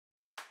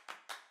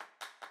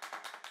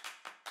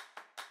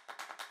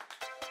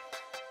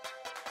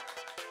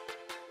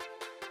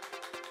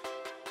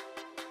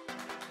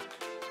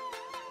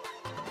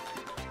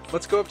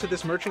let's go up to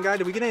this merchant guy.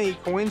 Did we get any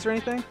coins or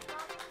anything?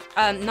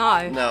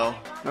 No. No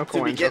coins.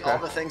 Did we get all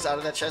the things out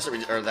of that chest,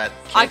 or that?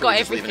 I got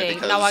everything.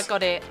 No, I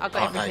got it. I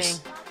got everything.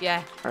 Nice. Yeah.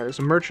 All right, there's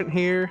a merchant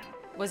here.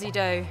 What's he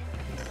do?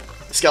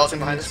 Skeleton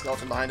behind us.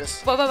 Skeleton behind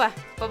us.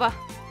 Bubba.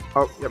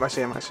 Oh, yep, I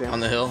see him. I see him. On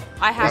the hill.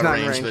 I have. He's not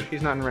range, in range. but...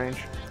 He's not in range.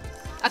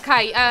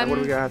 Okay. What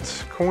do we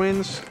got?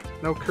 Coins.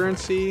 No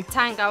currency.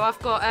 Tango, I've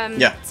got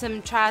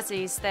some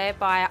trousers there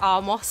by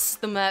Armos,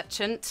 the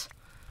merchant.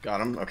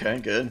 Got him. Okay,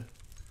 good.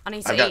 I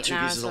need to I've eat got 2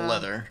 now pieces as of well.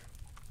 leather.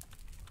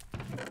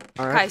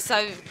 All right. Okay,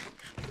 so...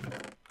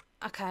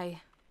 Okay.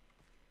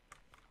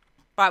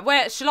 Right,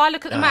 where... Shall I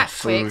look at the map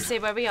quick, see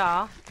where we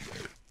are?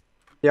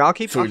 Yeah, I'll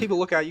keep a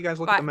lookout. You guys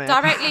look at the Right,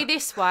 map. directly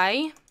this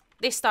way.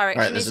 This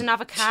direction is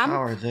another camp.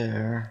 Tower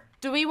there.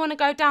 Do we want to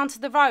go down to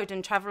the road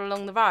and travel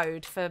along the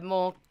road for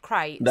more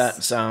crates?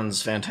 That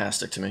sounds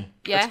fantastic to me.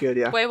 Yeah? That's good,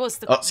 yeah. Where was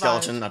the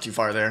skeleton, road? not too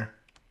far there.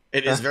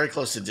 It is very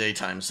close to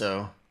daytime,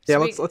 so... Yeah,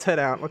 let's head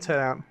out. Let's head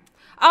out.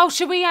 Oh,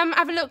 should we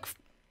have a look...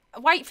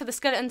 Wait for the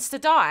skeletons to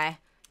die?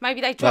 Maybe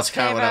they dropped That's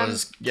kind of what I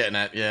was getting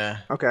at,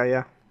 yeah. Okay,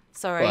 yeah.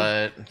 Sorry.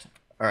 But...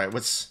 Alright,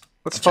 let's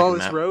follow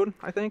this road,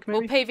 I think,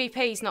 maybe? Well,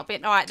 PvP's not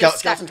been... Alright,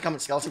 skeleton coming,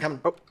 skeleton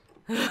coming. Oh.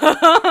 Run!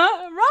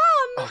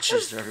 Oh,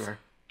 jeez, they're everywhere.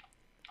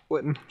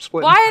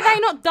 Splitting. Why are they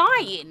not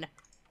dying?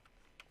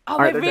 Oh,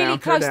 Alright, we're they're really down,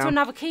 close they're to down.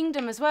 another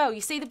kingdom as well.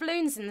 You see the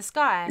balloons in the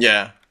sky?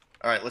 Yeah.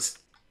 Alright, let's...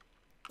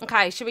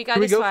 Okay, should we go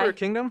Can we this go way? for a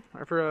kingdom?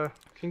 Or for a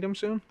kingdom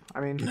soon?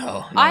 I mean...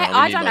 No,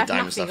 I we don't need, have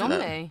diamond stuff nothing for on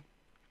that. me.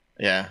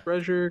 Yeah.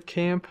 Treasure,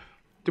 camp...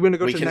 Do we want to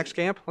go to the next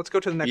camp? Let's go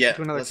to the next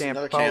to another camp.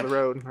 Follow the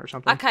road or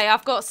something. Okay,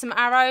 I've got some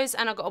arrows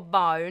and I've got a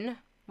bone.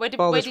 Where did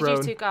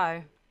you two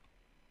go?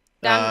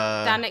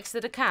 Down next to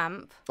the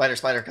camp?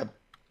 Spider cub.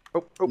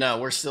 Oh. No,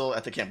 we're still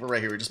at the camp. We're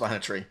right here. We're just behind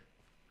a tree.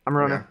 I'm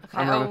running.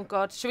 Okay, oh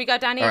god. Should we go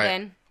down here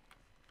then?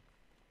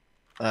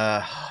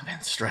 Oh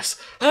man,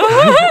 stress.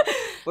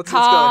 Let's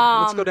go.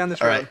 Let's go down this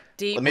road. All right.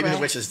 Deep Maybe breaths.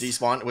 the witches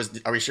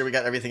despawned. Are we sure we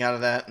got everything out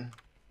of that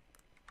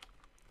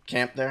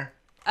camp there?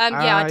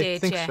 Yeah, I did. I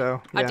think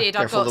so. Yeah. I did.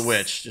 Careful the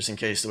witch, just in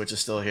case the witch is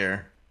still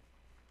here.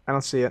 I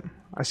don't see it.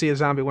 I see a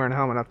zombie wearing a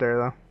helmet up there,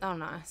 though. Oh,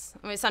 nice.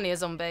 I mean, it's only a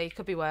zombie.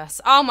 Could be worse.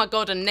 Oh my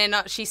god! And then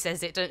she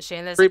says it, doesn't she?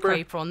 And there's a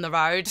creeper on the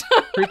road.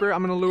 Creeper,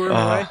 I'm gonna lure him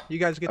away. You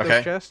guys get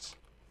those chests.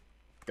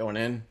 Going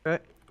in.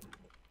 Okay.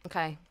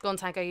 Okay, go on,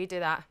 Tango. You do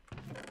that.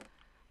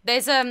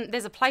 There's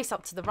a place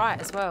up to the right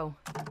as well.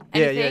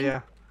 Anything?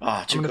 Yeah.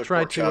 Oh, I'm gonna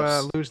try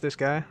to lose this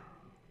guy.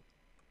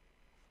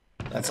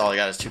 That's all I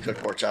got is 2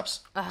 cooked pork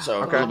chops.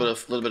 So a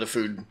little bit of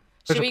food.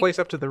 There's a place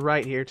up to the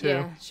right here too.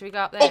 Yeah, should we go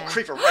up there? Oh,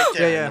 creeper right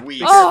there. Yeah. Be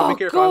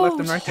careful. I left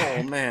him right there.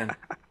 Oh man.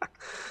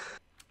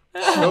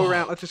 Go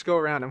around. Let's just go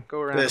around him. Go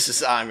around.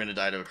 I'm gonna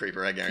die to a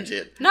creeper. I guarantee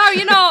it. No,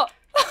 you're not.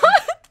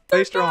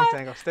 Stay strong,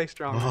 Tango. Stay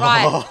strong.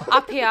 Right,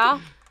 up here.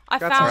 I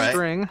got found some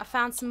string. I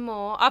found some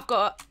more. I've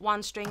got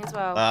 1 string as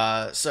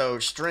well. So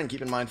string.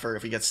 Keep in mind for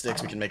if we get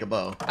sticks, we can make a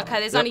bow. Okay,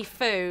 there's only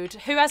food.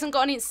 Who hasn't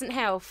got an instant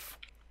health?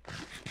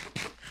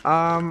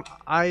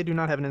 I do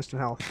not have an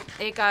instant health.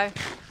 Here you go.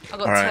 I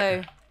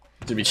got 2.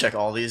 Did we check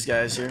all these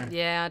guys here?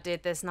 Yeah, I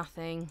did. There's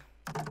nothing.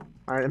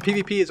 All right, and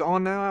PvP is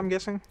on now. I'm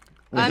guessing.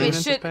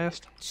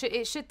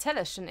 It should tell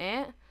us, shouldn't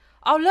it?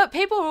 Oh look,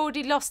 people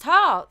already lost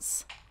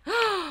hearts.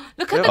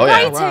 Look at the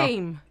grey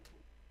team.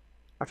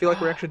 I feel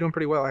like we're actually doing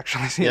pretty well,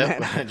 actually.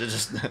 That.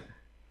 Just.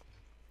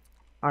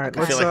 All right,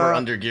 I feel like we're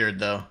under geared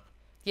though.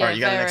 Yeah, all right,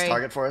 you got a next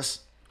target for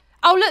us?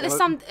 Oh look, there's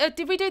some.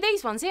 Did we do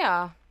these ones?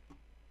 Yeah.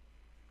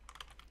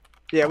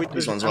 Yeah,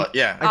 these ones. What?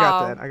 Yeah.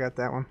 I got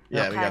that one.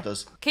 Yeah, we got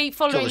those. Keep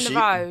following the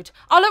road.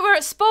 Oh look, we're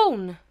at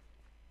spawn.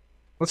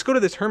 Let's go to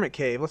this hermit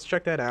cave. Let's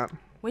check that out.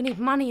 We need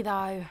money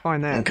though.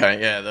 Find that.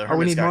 Okay, yeah. The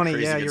hermit's got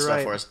crazy good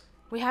stuff for us.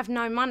 We have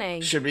no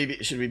money. Should we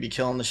be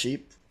killing the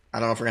sheep? I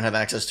don't know if we're gonna have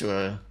access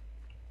to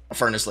a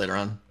furnace later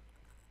on.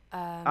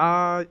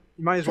 You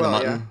might as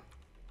well. Yeah.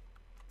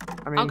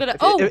 I mean,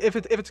 if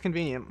it's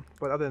convenient,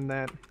 but other than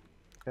that.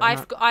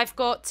 Yeah, I've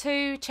got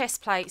 2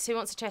 chest plates. Who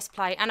wants a chest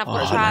plate? And I've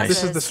got trousers.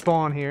 This is the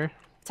spawn here.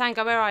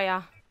 Tango, where are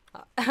you?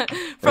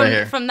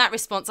 From that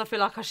response, I feel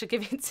like I should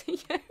give it to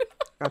you.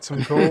 Got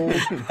some gold.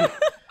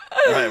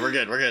 All right, we're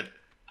good.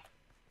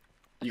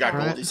 You got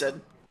gold, you said?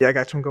 Yeah, I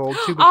got some gold.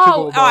 2 gold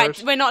all right.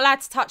 bars. We're not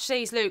allowed to touch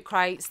these loot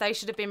crates. They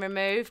should have been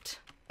removed.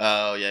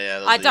 Oh yeah.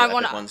 Those I don't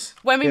want to.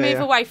 When we move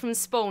away from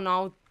spawn,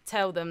 I'll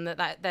tell them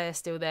that they're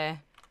still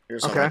there.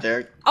 Here's one right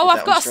there. Oh,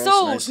 I've got a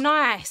sword.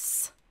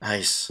 Nice.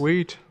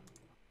 Sweet.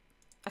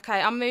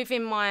 Okay, I'm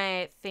moving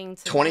my thing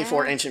to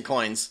 24 ancient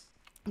coins.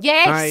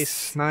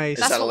 Yes. Nice.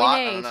 Is that a lot?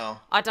 We need.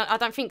 I don't know. I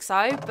don't think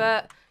so,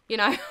 but you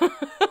know.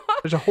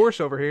 There's a horse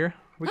over here.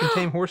 We can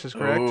tame horses,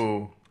 correct?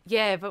 Ooh.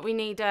 Yeah, but we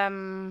need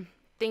thingies.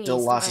 Still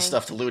lots of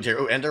stuff to loot here.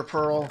 Oh, ender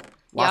pearl.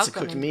 Lots of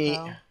cooked meat.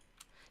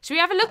 Should we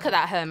have a look at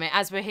that hermit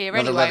as we're here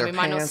Another anyway? We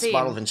might not see him.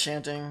 Bottle of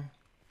enchanting.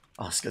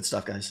 Oh, it's good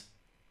stuff, guys.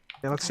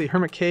 Yeah, let's see.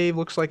 Hermit cave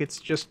looks like it's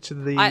just to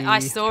the. I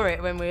saw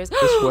it when we was.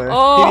 This way.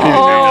 Oh. Okay,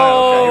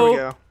 here we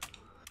go.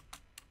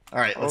 All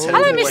right, let's head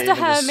Hello, into the Mr. cave and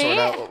just sort Hermit.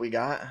 out what we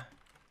got.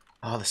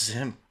 Oh, this is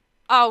him.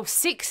 Oh,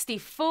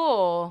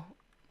 64.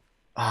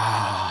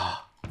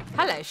 Ah.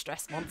 Hello,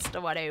 Stress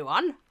Monster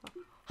 101.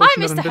 Hi,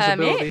 Mr.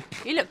 Hermit.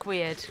 You look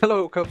weird.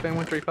 Hello,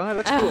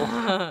 CopeFan135. That's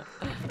cool.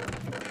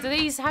 Do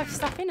these have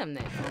stuff in them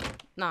then?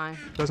 No.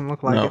 Doesn't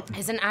look like it.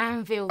 It's an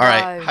anvil, All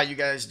right, how you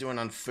guys doing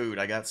on food?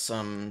 I got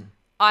some...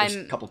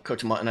 a couple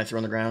cooked mutton I threw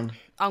on the ground.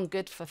 I'm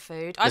good for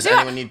food. Does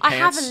anyone need pants? I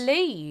have a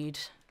lead.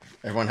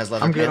 Everyone has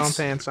leather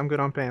pants? I'm good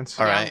on pants.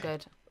 All right. I'm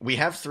good. We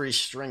have 3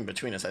 string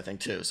between us, I think,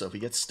 too. So if we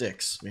get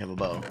sticks, we have a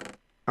bow.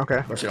 Okay.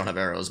 Of course, we don't have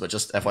arrows, but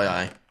just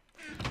FYI.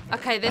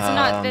 Okay,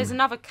 there's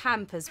another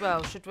camp as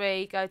well. Should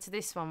we go to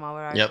this one while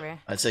we're over here?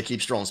 I'd say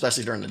keep strolling,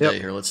 especially during the day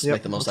here. Let's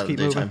make the most out of the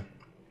daytime.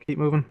 Keep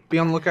moving. Be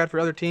on the lookout for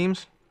other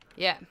teams.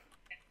 Yeah.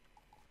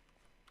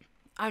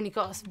 I only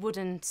got a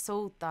wooden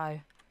sword,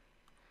 though.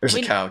 There's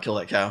a cow. Kill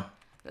that cow.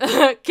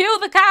 Kill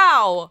the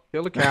cow!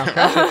 Kill the cow.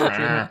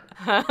 Cow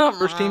tipper.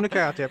 First team to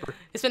cow tipper.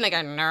 It's when they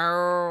go,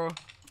 no.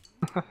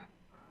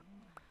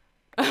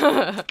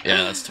 Yeah,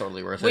 that's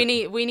totally worth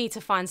it. We need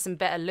to find some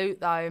better loot,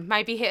 though.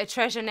 Maybe hit a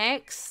treasure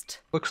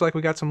next. Looks like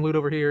we got some loot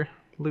over here.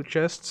 Loot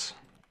chests.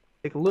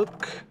 Take a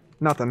look.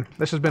 Nothing.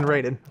 This has been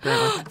raided,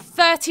 apparently.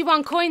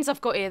 31 coins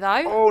I've got here,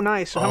 though. Oh,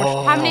 nice. So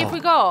how many have we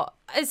got?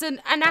 There's an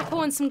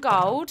apple and some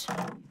gold.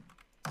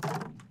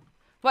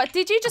 What,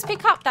 did you just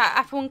pick up that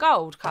apple and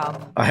gold,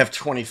 Cub? I have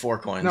 24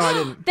 coins. No, I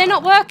didn't. They're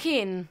not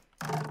working.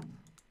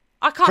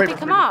 I can't pick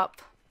them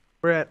up.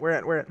 Where at?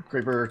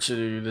 Creeper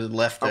to the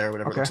left there,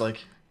 whatever it looks like.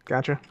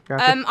 Gotcha.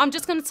 I'm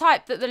just going to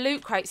type that the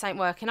loot crates ain't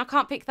working. I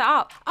can't pick that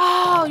up.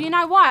 Oh, you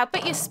know why? I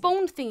bet your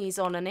spawn thingy's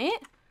on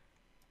it.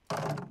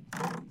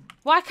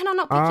 Why can I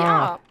not pick it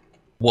up?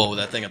 Whoa,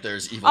 that thing up there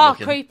is evil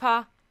looking. Oh,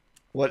 creeper.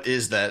 What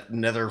is that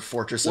nether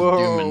fortress of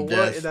doom and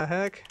death? What the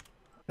heck?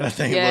 That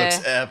thing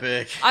looks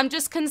epic. I'm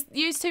just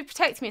use to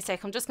protect me a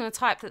sec. I'm just going to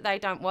type that they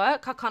don't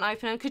work. I can't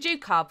open them. Could you,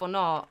 Cub, or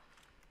not?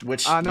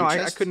 Which? No,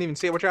 I couldn't even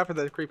see it. Watch out for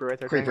the creeper right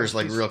there. Creeper's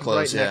like real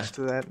close. Right next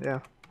to that. Yeah.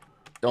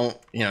 Don't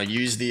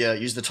use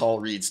the tall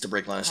reeds to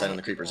break line of sight on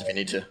the creepers if you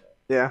need to.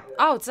 Yeah.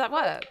 Oh, does that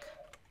work?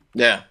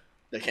 Yeah,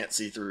 they can't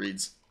see through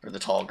reeds or the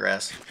tall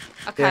grass.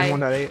 Okay. Yeah,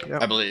 1.8.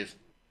 Yep. I believe.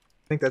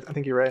 I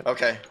think you're right.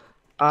 Okay.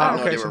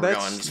 Okay, so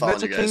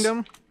that's a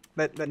kingdom.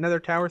 That nether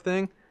tower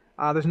thing.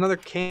 There's another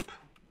camp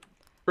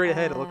straight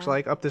ahead. It looks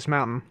like up this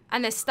mountain.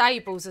 And there's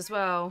stables as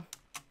well.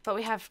 But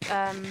we have.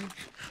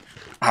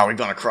 Oh, we've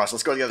gone across.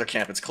 Let's go to the other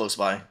camp. It's close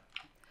by.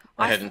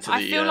 I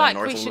feel like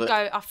we should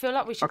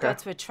go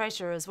to a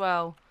treasure as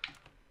well,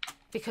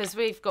 because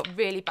we've got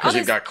really bad. Because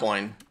you've got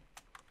coin.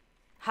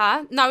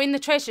 Huh? No, in the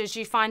treasures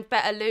you find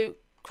better loot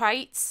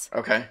crates.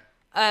 Okay.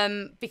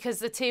 Because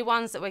the tier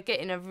 1s that we're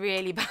getting are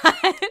really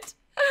bad.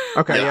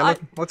 Okay,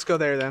 let's go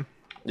there then.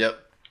 Yep.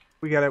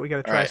 We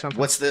gotta try something.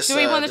 What's this? Do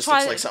we want to this try?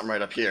 Looks like something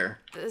right up here.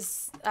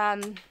 It's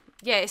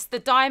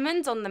the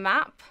diamond on the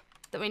map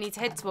that we need to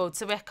head towards.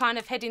 So we're kind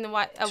of heading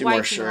away from 2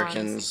 more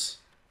shurikens.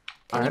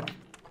 Alright.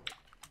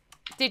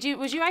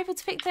 Was you able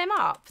to pick them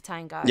up,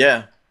 Tango?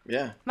 Yeah.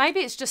 Maybe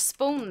it's just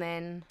spawn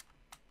then.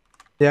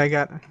 Yeah, I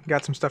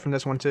got some stuff from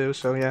this one too,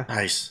 so yeah.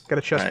 Nice. Got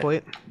a chest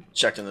plate.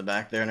 Checked in the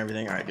back there and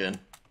everything. Alright, good.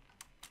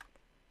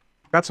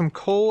 Got some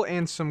coal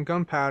and some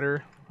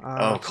gunpowder.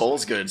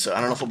 Coal's good, so I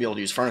don't know if we'll be able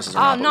to use furnaces or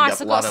not. Oh, nice,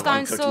 But we got I've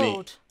got a stone sword.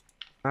 meat.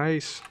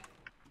 Nice.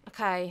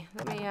 Okay,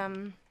 let me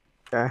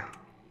Okay.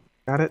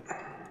 Got it.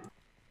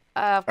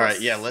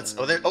 Alright, yeah, let's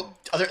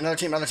another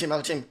team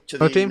to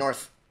the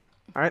north.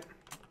 Alright.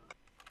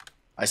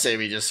 I say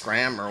we just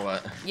scram or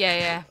what?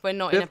 Yeah, we're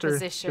not in a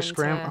position just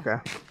scram? Okay.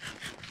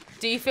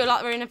 Do you feel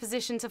like we're in a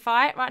position to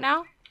fight right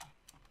now?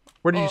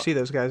 Where did you see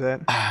those guys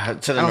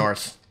at? To the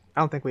north.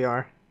 I don't think we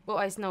are. What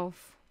way's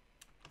north?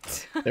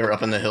 They were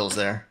up in the hills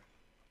there.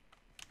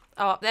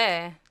 Oh, up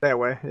there? That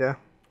way, yeah.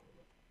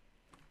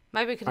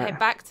 Maybe we could head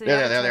back to the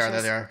there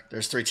they are.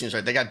 There's 3 teams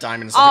right. They got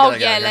diamonds. Oh,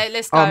 yeah,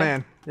 let's go. Oh,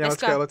 man. Yeah,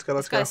 let's go. Let's go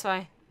this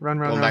way. Run.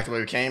 Going back the way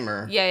we came,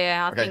 or?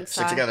 Yeah, I think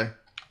so. Stick together.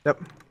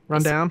 Yep.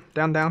 Run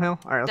downhill.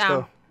 All right, let's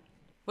go.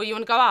 Well, you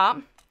want to go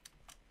up?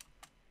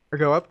 Or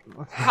go up?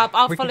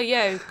 I'll follow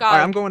you. Go. All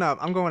right, I'm going up.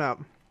 Going up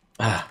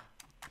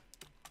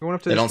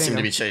to They don't seem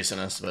to be chasing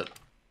us, but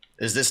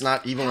is this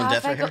not evil and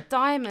death right here? They got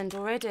diamond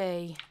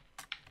already.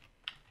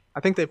 I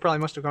think they probably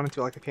must have gone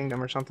into like a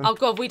kingdom or something. Oh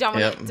god, we don't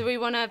want to. Do we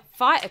want to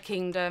fight a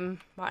kingdom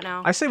right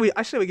now? I say we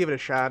give it a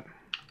shot.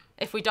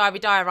 If we die,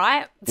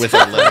 right? With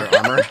our leather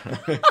armor.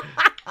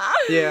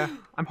 Yeah,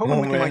 I'm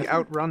hoping we can like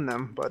outrun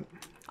them, but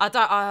I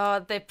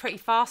don't. They're pretty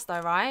fast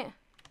though, right?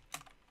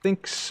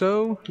 Think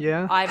so.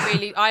 Yeah.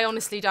 I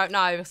honestly don't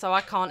know, so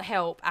I can't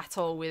help at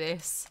all with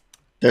this.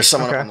 There's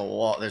someone up on the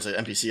wall. There's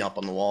an NPC up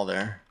on the wall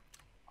there.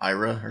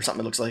 Ira or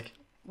something. It looks like.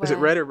 Where? Is it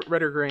red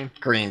or green?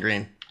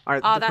 Green. All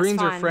right, the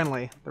greens are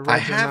friendly. The reds I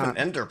have are not. an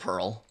ender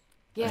pearl.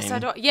 Yes, I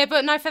don't. Yeah,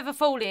 but no feather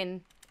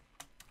falling.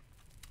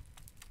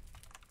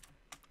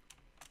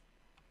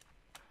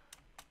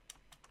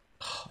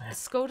 Oh, man.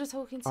 Scalda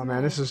talking to me. Oh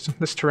man,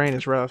 this terrain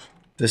is rough.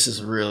 This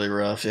is really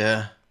rough.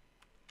 Yeah.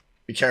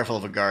 Be careful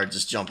of a guard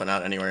just jumping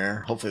out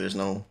anywhere. Hopefully, there's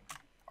no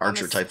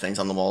archer type things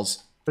on the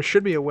walls. There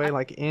should be a way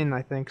like in,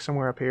 I think,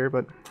 somewhere up here,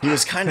 but he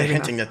was kind of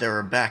hinting that there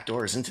were back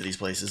doors into these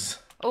places.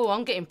 Oh,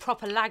 I'm getting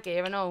proper lag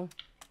here and all.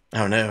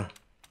 Oh no.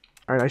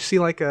 All right, I see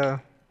like the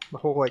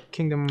whole like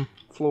kingdom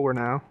floor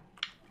now.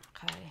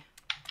 Okay.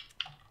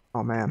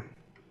 Oh man,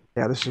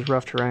 yeah, this is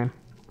rough terrain.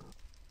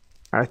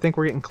 All right, I think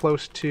we're getting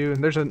close to.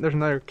 There's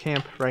another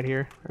camp right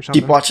here or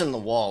something. Keep watching the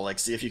wall, like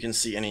see if you can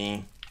see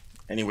any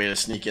way to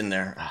sneak in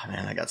there. Oh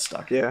man, I got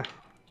stuck. Yeah.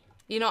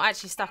 You're not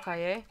actually stuck, are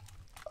you?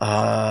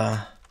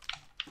 I'm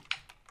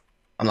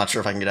not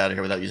sure if I can get out of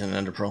here without using an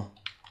ender pearl.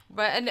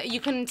 Right, and you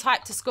can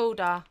type to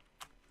Scalda.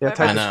 Yeah,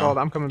 type to Scalda.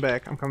 I'm coming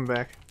back. I'm coming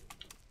back.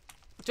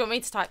 Do you want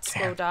me to type to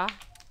Scalda?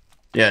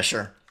 Yeah,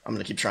 sure. I'm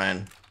gonna keep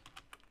trying.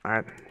 All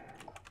right. I'm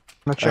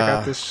gonna check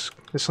out this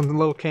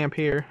little camp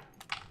here.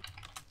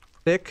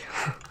 Thick.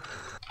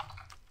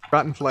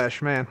 Rotten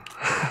flesh, man.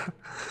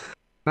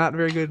 Not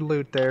very good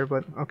loot there,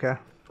 but okay.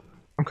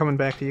 I'm coming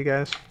back to you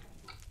guys.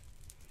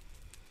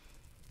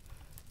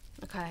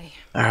 Okay.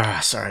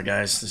 Sorry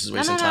guys, this is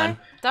wasting time.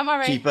 Don't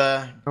worry. Keep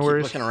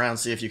looking around,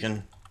 see if you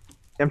can.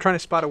 Yeah, I'm trying to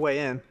spot a way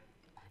in.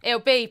 It'll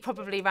be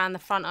probably around the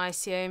front, I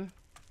assume.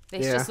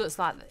 This just looks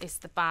like it's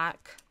the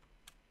back.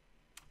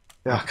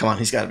 Yeah. Oh, come on,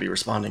 he's got to be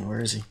responding. Where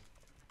is he?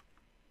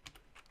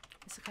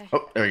 It's okay.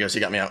 Oh, there he goes. He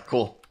got me out.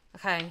 Cool.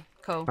 Okay,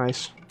 cool.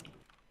 Nice.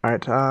 All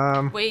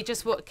right. We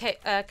just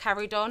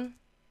carried on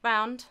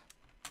round.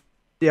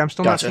 Yeah, I'm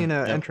still not seeing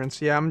an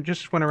entrance. Yeah, I'm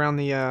just went around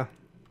the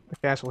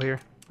castle here.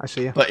 I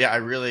see you. But yeah, I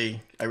really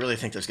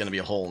think there's going to be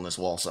a hole in this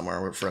wall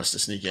somewhere for us to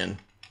sneak in.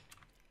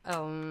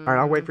 All right,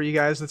 I'll wait for you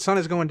guys. The sun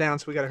is going down,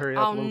 so we got to hurry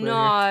up a little bit here.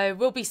 Oh no,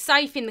 we'll be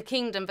safe in the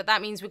kingdom, but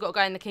that means we've got to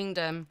go in the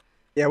kingdom.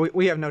 Yeah,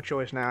 we have no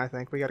choice now, I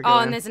think. We got to go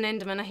in. And there's an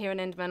enderman. I hear an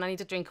enderman. I need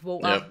a drink of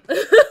water.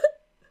 Yep.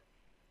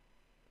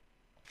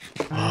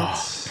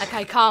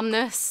 Okay,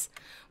 calmness.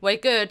 We're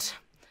good.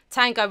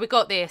 Tango, we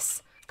got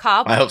this.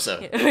 Carb. I hope so.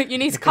 You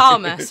need to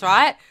calm us,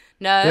 right?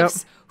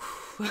 Nerves.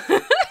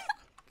 Yep.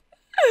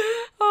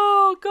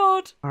 Oh,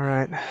 God. All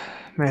right.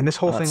 Man, this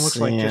whole thing looks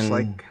like just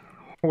like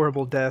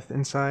horrible death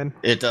inside.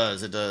 It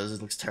does. It does.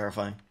 It looks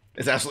terrifying.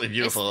 It's absolutely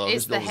beautiful, though.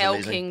 It's the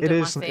Hell Kingdom, It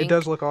is. It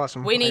does look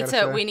awesome. We need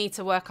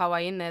to work our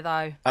way in there,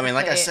 though. I mean,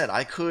 like I said,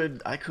 I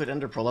could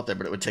ender pearl up there,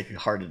 but it would take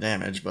hard to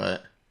damage,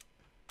 but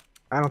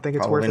I don't think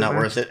it's probably worth it. Probably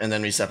not worth it, and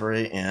then we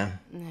separate, yeah.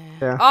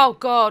 Oh,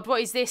 God,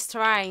 what is this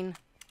terrain?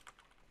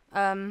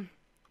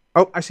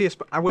 Oh, I see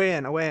a way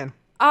in,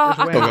 Oh,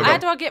 how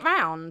do I get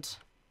round?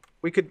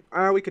 We could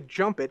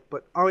jump it,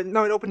 but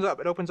no, it opens up.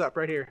 It opens up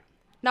right here.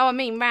 No, I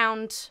mean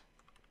round.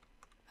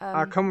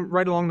 Come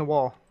right along the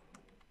wall,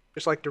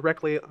 just like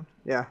directly.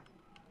 Yeah,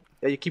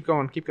 you keep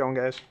going,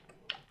 guys.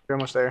 You're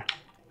almost there.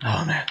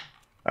 Oh man!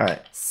 All right.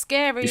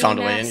 Scary. You found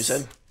a way in, you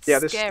said? Yeah,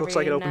 this looks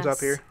like it opens up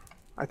here.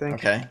 I think.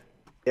 Okay.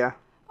 Yeah.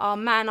 Oh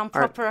man, I'm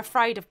proper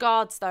afraid of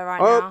guards though right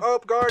now. Oh,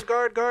 guard!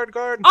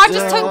 I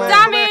just took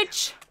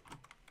damage.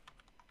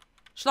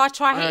 Shall I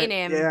try hitting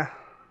him? Yeah.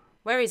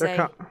 Where is he?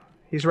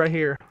 He's right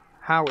here.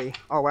 Howie.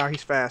 Oh wow,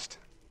 he's fast.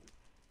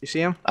 You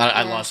see him?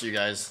 I lost you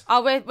guys.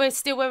 Oh, we're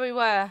still where we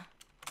were.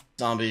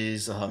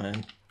 Zombies. Oh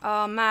man.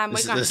 Oh man,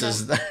 this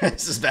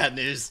is bad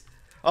news.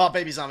 Oh,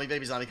 baby zombie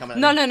coming.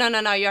 No.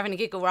 You're having a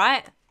giggle,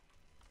 right?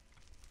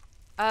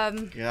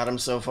 Got him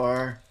so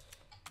far.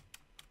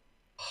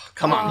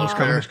 Come on, little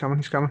critter.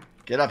 He's coming.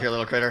 Get up here,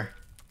 little critter.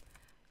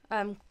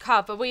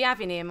 Cub, are we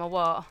having him or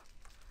what?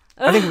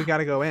 I think we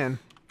gotta go in.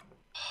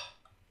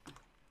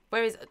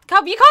 Where is it?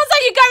 Cub, you can't say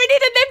you're going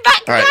in and then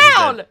back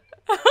down!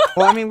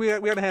 Well, I mean, we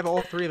gotta have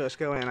all three of us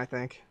go in, I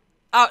think.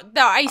 Oh,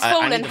 no, he's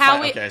fallen.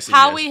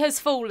 Howie has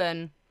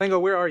fallen. Bingo,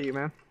 where are you,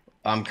 man?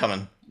 I'm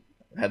coming.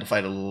 I had to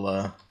fight a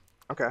little,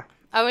 Okay.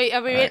 Are we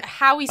in?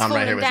 Howie's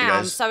fallen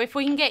down, so if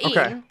we can get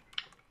in...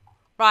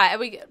 Right, are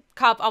we...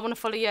 Cub, I want to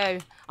follow you.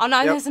 Oh,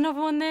 no, there's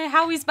another one there.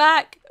 Howie's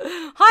back.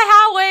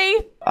 Hi,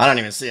 Howie! I don't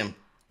even see him.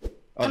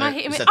 Oh, Can I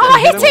hit him? Oh, I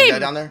hit him! Guy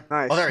down there?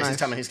 Nice, oh, there he is.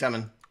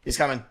 He's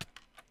coming.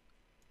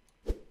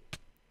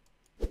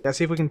 Yeah,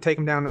 see if we can take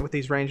him down with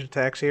these ranged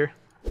attacks here.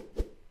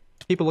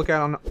 Keep a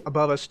lookout on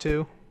above us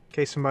too, in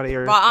case somebody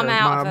or I'm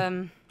out mob. of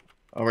them.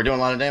 Oh, we're doing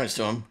a lot of damage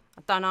to him.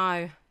 I don't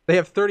know. They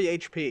have 30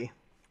 HP,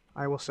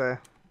 I will say.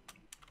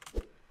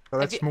 So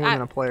that's more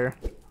than a player.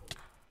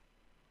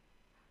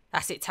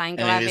 That's it,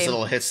 Tango. And these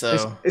little hits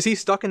though. Is he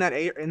stuck in that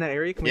area?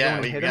 Can we go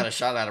and hit him? We got a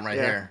shot at him right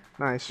here.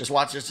 Nice. Just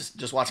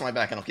watch my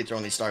back, and I'll keep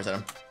throwing these stars at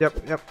him.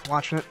 Yep,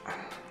 watching it.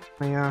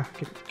 Let me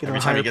get Every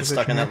time he gets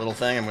stuck in that little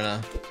thing, I'm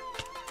gonna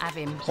have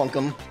him. Clunk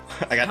him.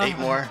 I got 8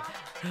 more.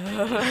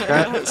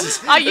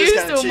 I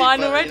used all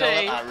mine already.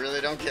 You know, I really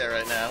don't care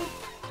right now.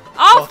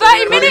 Oh,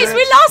 30 minutes!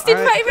 We lasted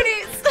 30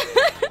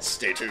 minutes!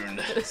 Stay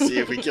tuned. See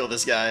if we kill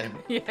this guy.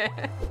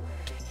 Yeah.